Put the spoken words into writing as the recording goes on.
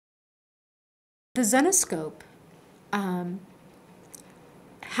The Zenascope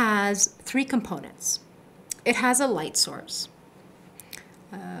has three components. It has a light source,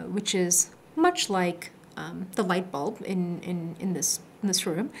 which is much like the light bulb in this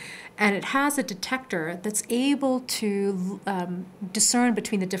room, and it has a detector that's able to discern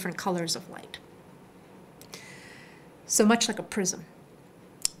between the different colors of light. So much like a prism.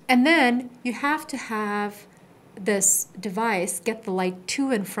 And then you have to have this device get the light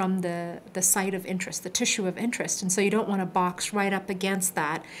to and from the site of interest, the tissue of interest. And so you don't want to box right up against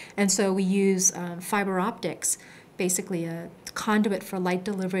that. And so we use fiber optics, basically a conduit for light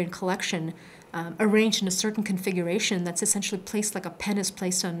delivery and collection, arranged in a certain configuration that's essentially placed like a pen is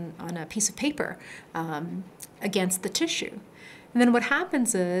placed on a piece of paper against the tissue. And then what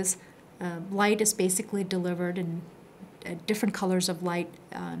happens is light is basically delivered in different colors of light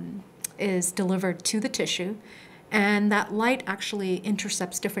is delivered to the tissue, and that light actually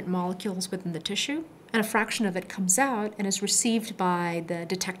intercepts different molecules within the tissue, and a fraction of it comes out and is received by the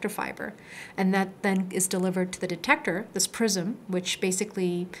detector fiber, and that then is delivered to the detector, this prism, which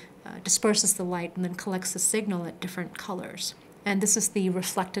basically disperses the light and then collects the signal at different colors. And this is the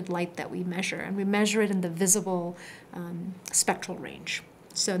reflected light that we measure, and we measure it in the visible spectral range,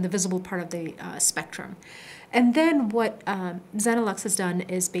 so in the visible part of the spectrum. And then what Zenalux has done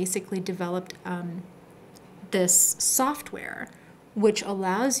is basically developed this software which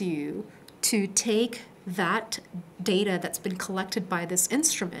allows you to take that data that's been collected by this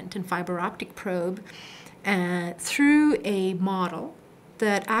instrument and fiber optic probe through a model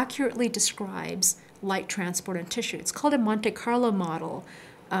that accurately describes light transport in tissue. It's called a Monte Carlo model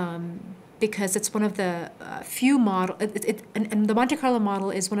because it's one of the few models, and the Monte Carlo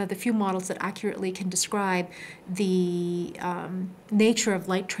model is one of the few models that accurately can describe the nature of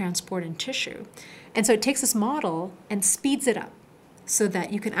light transport in tissue. And so it takes this model and speeds it up so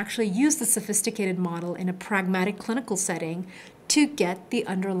that you can actually use the sophisticated model in a pragmatic clinical setting to get the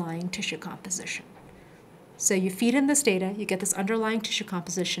underlying tissue composition. So you feed in this data, you get this underlying tissue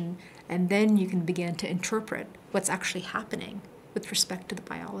composition, and then you can begin to interpret what's actually happening with respect to the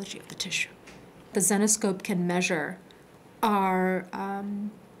biology of the tissue. The Zenascope can measure our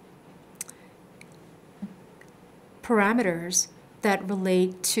parameters that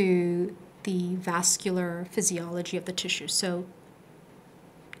relate to the vascular physiology of the tissue. So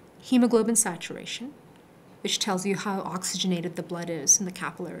hemoglobin saturation, which tells you how oxygenated the blood is in the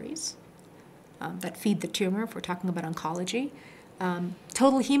capillaries that feed the tumor, if we're talking about oncology.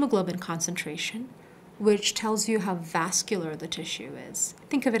 Total hemoglobin concentration, which tells you how vascular the tissue is.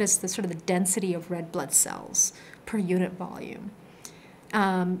 Think of it as the sort of the density of red blood cells per unit volume.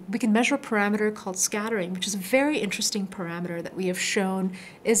 We can measure a parameter called scattering, which is a very interesting parameter that we have shown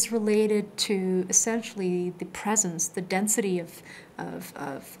is related to essentially the presence, the density of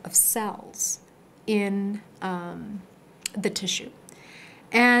cells in the tissue.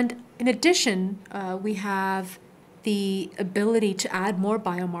 And in addition, we have the ability to add more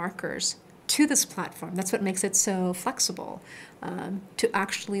biomarkers to this platform. That's what makes it so flexible, to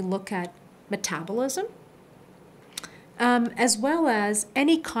actually look at metabolism, as well as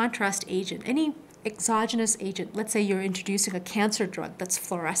any contrast agent, any exogenous agent. Let's say you're introducing a cancer drug that's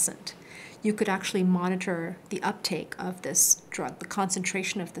fluorescent. You could actually monitor the uptake of this drug, the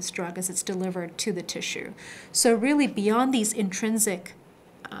concentration of this drug as it's delivered to the tissue. So really beyond these intrinsic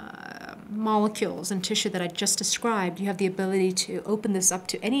molecules and tissue that I just described, you have the ability to open this up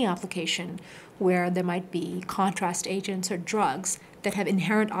to any application where there might be contrast agents or drugs that have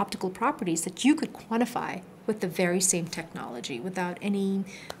inherent optical properties that you could quantify with the very same technology without any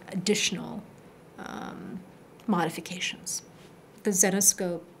additional modifications. The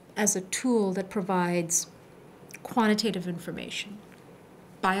Zenascope as a tool that provides quantitative information,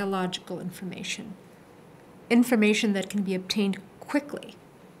 biological information, information that can be obtained quickly,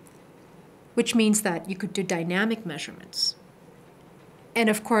 which means that you could do dynamic measurements. And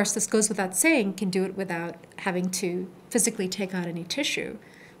of course, this goes without saying, can do it without having to physically take out any tissue,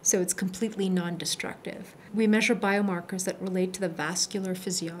 so it's completely non-destructive. We measure biomarkers that relate to the vascular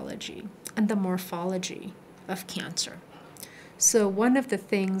physiology and the morphology of cancer. So one of the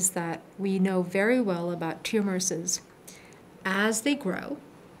things that we know very well about tumors is as they grow,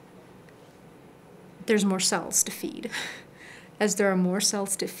 there's more cells to feed. As there are more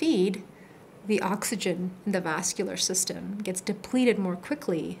cells to feed, the oxygen in the vascular system gets depleted more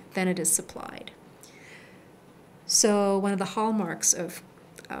quickly than it is supplied. So one of the hallmarks of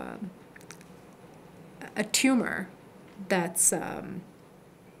a tumor that's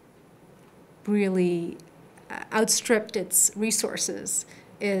really outstripped its resources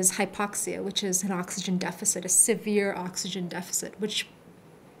is hypoxia, which is an oxygen deficit, a severe oxygen deficit, which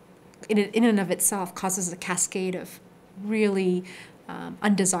in and of itself causes a cascade of really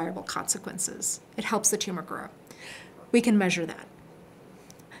undesirable consequences. It helps the tumor grow. We can measure that.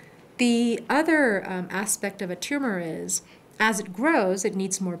 The other aspect of a tumor is, as it grows, it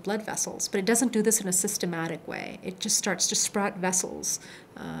needs more blood vessels, but it doesn't do this in a systematic way. It just starts to sprout vessels,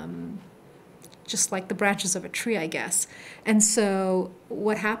 just like the branches of a tree, I guess. And so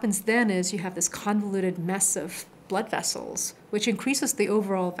what happens then is you have this convoluted mess of blood vessels, which increases the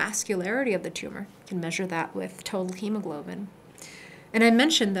overall vascularity of the tumor. You can measure that with total hemoglobin. And I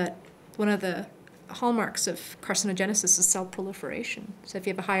mentioned that one of the hallmarks of carcinogenesis is cell proliferation. So if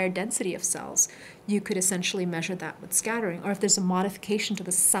you have a higher density of cells, you could essentially measure that with scattering. Or if there's a modification to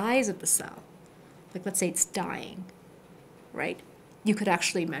the size of the cell, like let's say it's dying, right? You could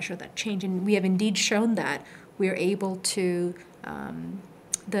actually measure that change. And we have indeed shown that we are able to,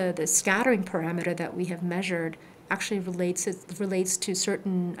 the scattering parameter that we have measured actually relates to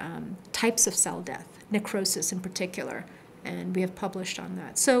certain types of cell death, necrosis in particular, and we have published on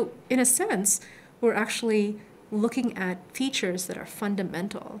that. So in a sense, we're actually looking at features that are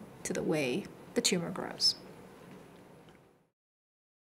fundamental to the way the tumor grows.